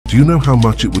Do you know how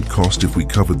much it would cost if we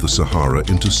covered the Sahara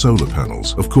into solar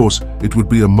panels? Of course, it would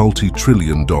be a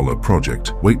multi-trillion-dollar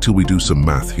project. Wait till we do some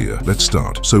math here. Let's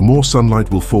start. So more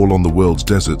sunlight will fall on the world's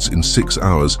deserts in 6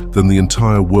 hours than the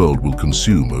entire world will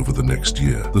consume over the next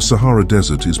year. The Sahara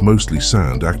Desert is mostly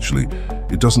sand, actually.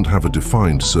 It doesn't have a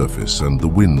defined surface, and the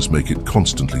winds make it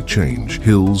constantly change,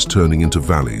 hills turning into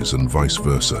valleys and vice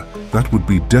versa. That would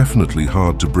be definitely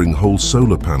hard to bring whole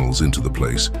solar panels into the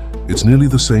place. It's nearly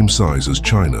the same size as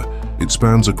China. It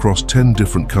spans across 10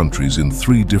 different countries in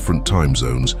 3 different time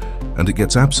zones, and it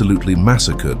gets absolutely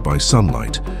massacred by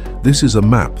sunlight. This is a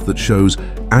map that shows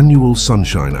annual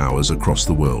sunshine hours across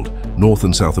the world. North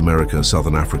and South America,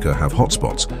 Southern Africa have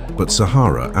hotspots, but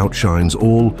Sahara outshines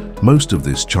all. Most of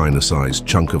this China-sized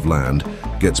chunk of land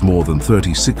gets more than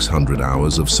 3,600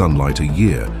 hours of sunlight a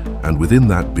year, and within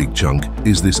that big chunk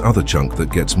is this other chunk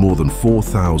that gets more than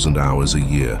 4,000 hours a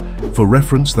year. For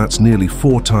reference, that's nearly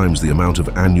 4 times the amount of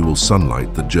annual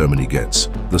sunlight that Germany gets.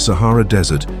 The Sahara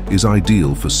Desert is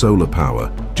ideal for solar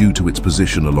power due to its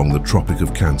position along the Tropic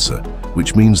of Cancer,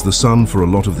 which means the sun for a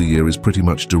lot of the year is pretty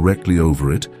much directly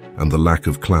over it, and the lack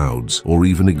of clouds or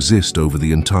even exist over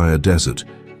the entire desert,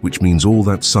 which means all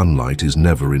that sunlight is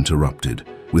never interrupted.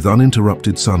 With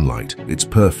uninterrupted sunlight, it's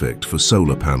perfect for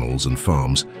solar panels and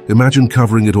farms. Imagine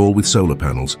covering it all with solar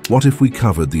panels. What if we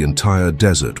covered the entire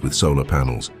desert with solar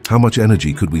panels? How much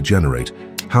energy could we generate?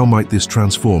 How might this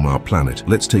transform our planet?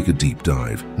 Let's take a deep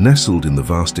dive. Nestled in the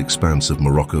vast expanse of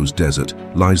Morocco's desert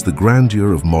lies the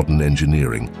grandeur of modern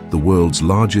engineering, the world's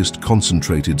largest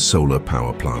concentrated solar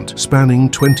power plant. Spanning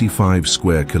 25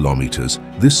 square kilometers,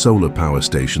 this solar power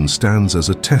station stands as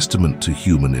a testament to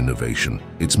human innovation.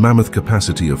 Its mammoth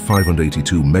capacity of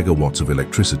 582 megawatts of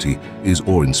electricity is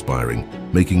awe-inspiring,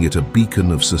 making it a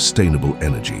beacon of sustainable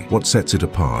energy. What sets it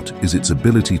apart is its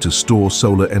ability to store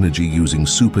solar energy using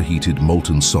superheated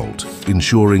molten salt,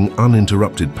 ensuring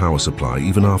uninterrupted power supply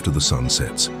even after the sun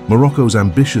sets. Morocco's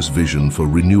ambitious vision for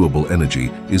renewable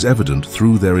energy is evident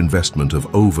through their investment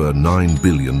of over $9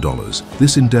 billion.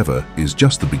 This endeavor is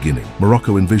just the beginning.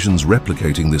 Morocco envisions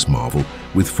replicating this marvel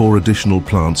with 4 additional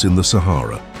plants in the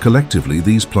Sahara. Collectively,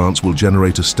 these plants will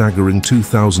generate a staggering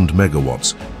 2,000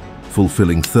 megawatts,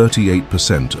 fulfilling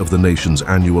 38% of the nation's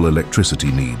annual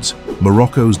electricity needs.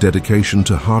 Morocco's dedication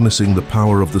to harnessing the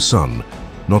power of the sun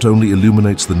not only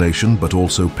illuminates the nation but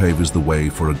also paves the way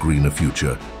for a greener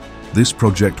future. This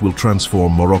project will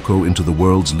transform Morocco into the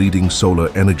world's leading solar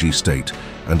energy state,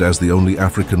 and as the only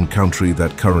African country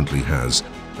that currently has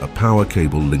a power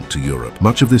cable linked to Europe.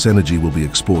 Much of this energy will be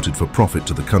exported for profit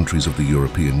to the countries of the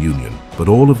European Union, but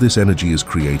all of this energy is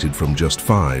created from just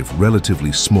 5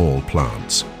 relatively small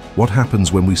plants. What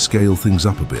happens when we scale things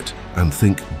up a bit and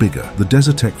think bigger? The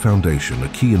Desertec Foundation, a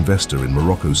key investor in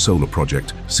Morocco's solar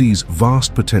project, sees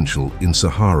vast potential in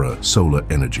Sahara solar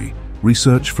energy.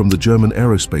 Research from the German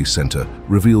Aerospace Center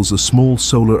reveals a small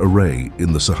solar array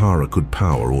in the Sahara could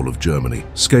power all of Germany.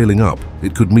 Scaling up,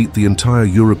 it could meet the entire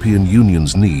European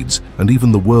Union's needs and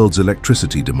even the world's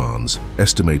electricity demands,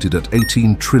 estimated at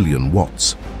 18 trillion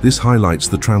watts. This highlights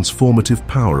the transformative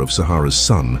power of Sahara's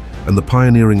sun and the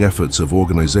pioneering efforts of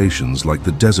organizations like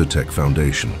the Desertec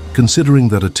Foundation. Considering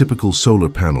that a typical solar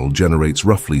panel generates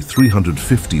roughly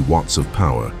 350 watts of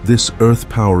power, this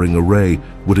earth-powering array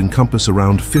would encompass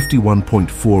around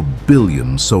 51.4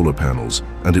 billion solar panels,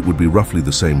 and it would be roughly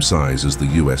the same size as the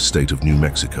US state of New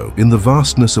Mexico. In the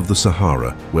vastness of the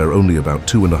Sahara, where only about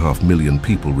 2.5 million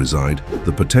people reside,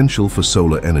 the potential for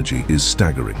solar energy is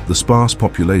staggering. The sparse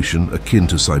population, akin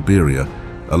to Siberia,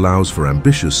 allows for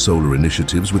ambitious solar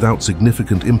initiatives without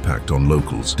significant impact on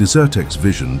locals. Desertec's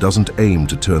vision doesn't aim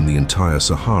to turn the entire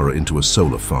Sahara into a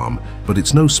solar farm, but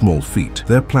it's no small feat.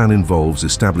 Their plan involves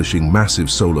establishing massive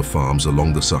solar farms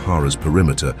along the Sahara's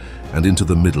perimeter and into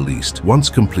the Middle East. Once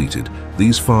completed,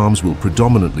 these farms will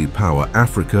predominantly power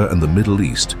Africa and the Middle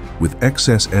East, with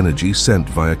excess energy sent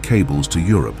via cables to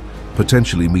Europe,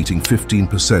 potentially meeting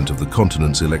 15% of the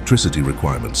continent's electricity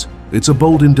requirements. It's a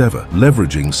bold endeavor,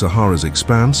 leveraging Sahara's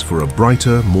expanse for a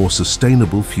brighter, more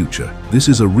sustainable future. This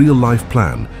is a real-life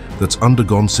plan that's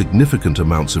undergone significant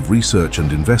amounts of research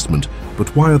and investment,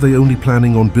 but why are they only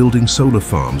planning on building solar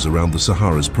farms around the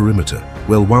Sahara's perimeter?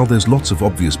 Well, while there's lots of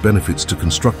obvious benefits to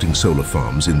constructing solar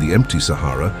farms in the empty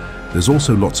Sahara, there's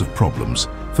also lots of problems.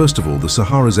 First of all, the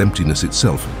Sahara's emptiness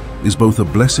itself is both a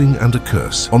blessing and a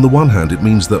curse. On the one hand, it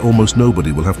means that almost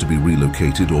nobody will have to be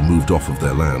relocated or moved off of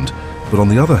their land. But on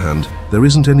the other hand, there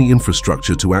isn't any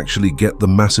infrastructure to actually get the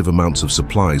massive amounts of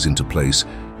supplies into place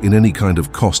in any kind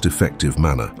of cost-effective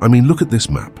manner. I mean, look at this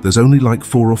map. There's only like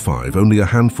 4 or 5, only a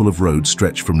handful of roads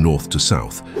stretch from north to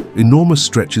south. Enormous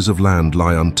stretches of land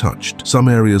lie untouched, some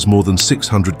areas more than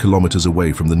 600 kilometers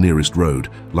away from the nearest road,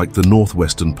 like the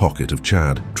northwestern pocket of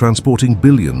Chad. Transporting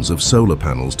billions of solar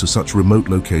panels to such remote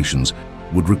locations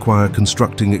would require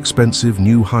constructing expensive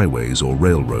new highways or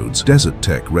railroads. Desert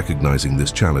Tech, recognizing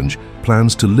this challenge,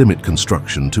 plans to limit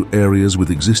construction to areas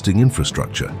with existing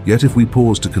infrastructure. Yet if we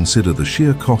pause to consider the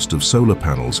sheer cost of solar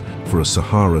panels for a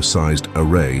Sahara-sized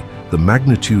array, the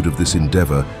magnitude of this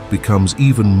endeavor becomes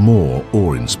even more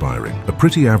awe-inspiring. A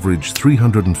pretty average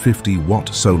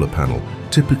 350-watt solar panel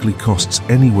typically costs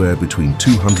anywhere between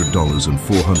 $200 and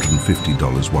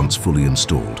 $450 once fully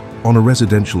installed. On a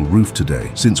residential roof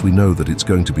today, since we know that it's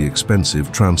going to be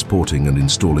expensive transporting and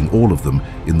installing all of them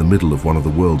in the middle of one of the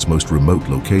world's most remote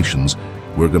locations,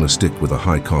 we're going to stick with a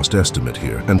high-cost estimate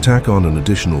here and tack on an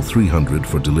additional $300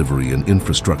 for delivery and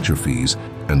infrastructure fees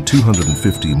and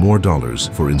 $250 more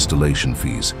for installation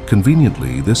fees.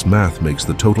 Conveniently, this math makes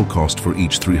the total cost for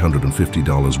each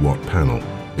 $350 watt panel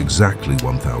exactly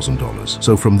 $1,000.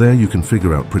 So from there you can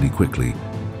figure out pretty quickly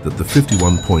that the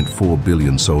 51.4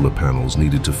 billion solar panels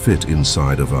needed to fit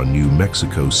inside of our New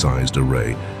Mexico-sized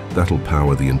array that'll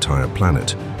power the entire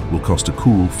planet will cost a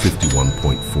cool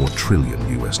 $51.4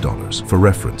 trillion US. For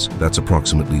reference, that's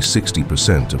approximately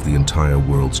 60% of the entire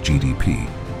world's GDP,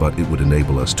 but it would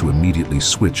enable us to immediately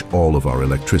switch all of our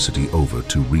electricity over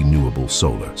to renewable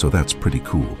solar. So that's pretty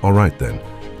cool. All right then.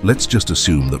 Let's just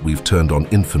assume that we've turned on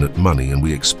infinite money and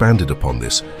we expanded upon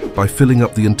this by filling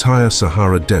up the entire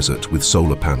Sahara Desert with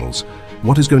solar panels.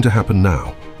 What is going to happen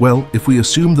now? Well, if we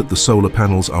assume that the solar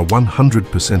panels are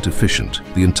 100% efficient,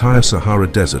 the entire Sahara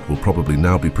Desert will probably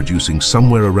now be producing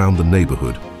somewhere around the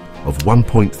neighborhood of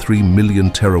 1.3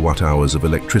 million terawatt-hours of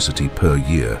electricity per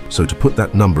year. So to put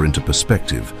that number into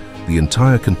perspective, the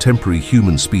entire contemporary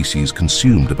human species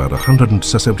consumed about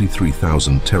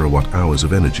 173,000 terawatt-hours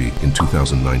of energy in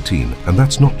 2019. And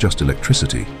that's not just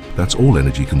electricity, that's all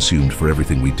energy consumed for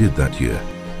everything we did that year.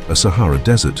 A Sahara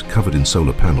Desert covered in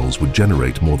solar panels would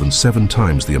generate more than 7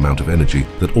 times the amount of energy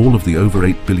that all of the over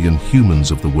 8 billion humans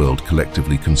of the world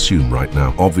collectively consume right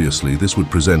now. Obviously, this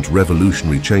would present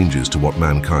revolutionary changes to what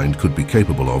mankind could be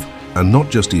capable of, and not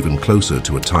just even closer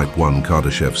to a Type 1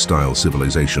 Kardashev-style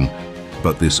civilization,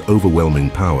 but this overwhelming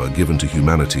power given to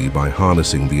humanity by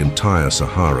harnessing the entire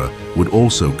Sahara would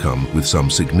also come with some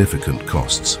significant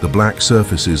costs. The black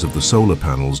surfaces of the solar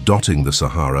panels dotting the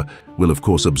Sahara will of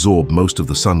course absorb most of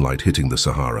the sunlight hitting the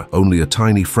Sahara. Only a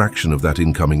tiny fraction of that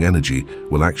incoming energy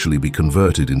will actually be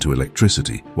converted into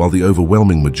electricity, while the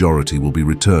overwhelming majority will be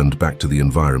returned back to the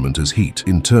environment as heat.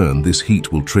 In turn, this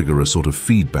heat will trigger a sort of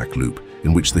feedback loop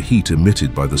in which the heat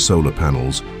emitted by the solar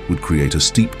panels would create a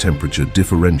steep temperature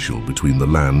differential between the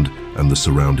land and the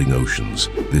surrounding oceans.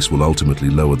 This will ultimately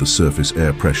lower the surface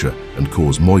air pressure and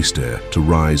cause moist air to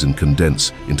rise and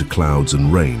condense into clouds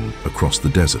and rain across the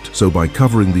desert. So by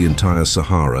covering the entire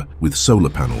Sahara with solar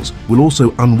panels, we'll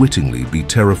also unwittingly be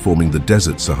terraforming the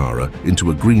desert Sahara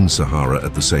into a green Sahara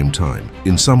at the same time.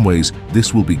 In some ways,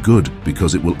 this will be good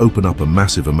because it will open up a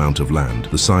massive amount of land,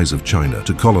 the size of China,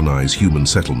 to colonize human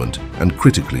settlement, and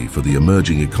critically for the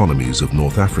emerging economies of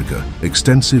North Africa,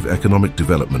 extensive economic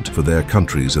development for their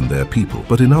countries and their people.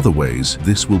 But in other ways,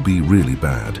 this will be really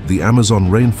bad. The Amazon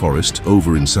rainforest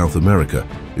over in South America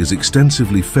is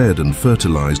extensively fed and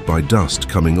fertilized by dust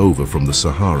coming over from the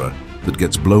Sahara that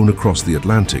gets blown across the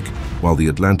Atlantic, while the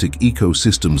Atlantic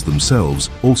ecosystems themselves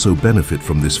also benefit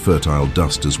from this fertile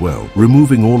dust as well.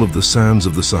 Removing all of the sands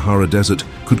of the Sahara Desert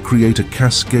could create a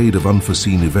cascade of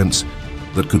unforeseen events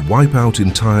that could wipe out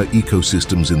entire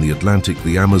ecosystems in the Atlantic,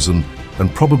 the Amazon,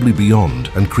 and probably beyond,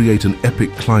 and create an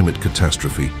epic climate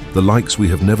catastrophe, the likes we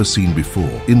have never seen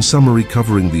before. In summary,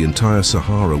 covering the entire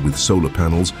Sahara with solar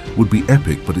panels would be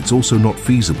epic, but it's also not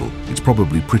feasible. It's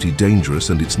probably pretty dangerous,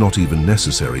 and it's not even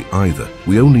necessary either.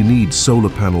 We only need solar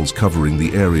panels covering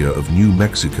the area of New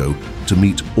Mexico to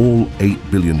meet all 8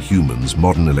 billion humans'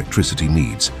 modern electricity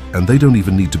needs. And they don't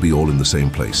even need to be all in the same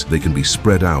place. They can be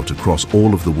spread out across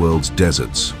all of the world's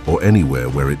deserts or anywhere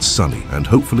where it's sunny. And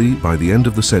hopefully, by the end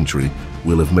of the century,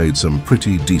 we'll have made some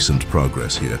pretty decent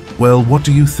progress here. Well, what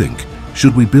do you think?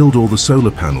 Should we build all the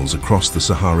solar panels across the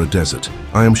Sahara Desert?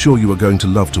 I am sure you are going to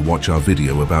love to watch our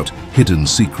video about hidden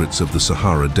secrets of the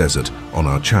Sahara Desert on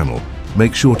our channel.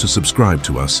 Make sure to subscribe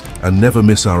to us and never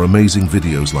miss our amazing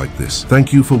videos like this.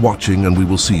 Thank you for watching, and we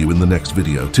will see you in the next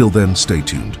video. Till then, stay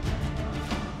tuned.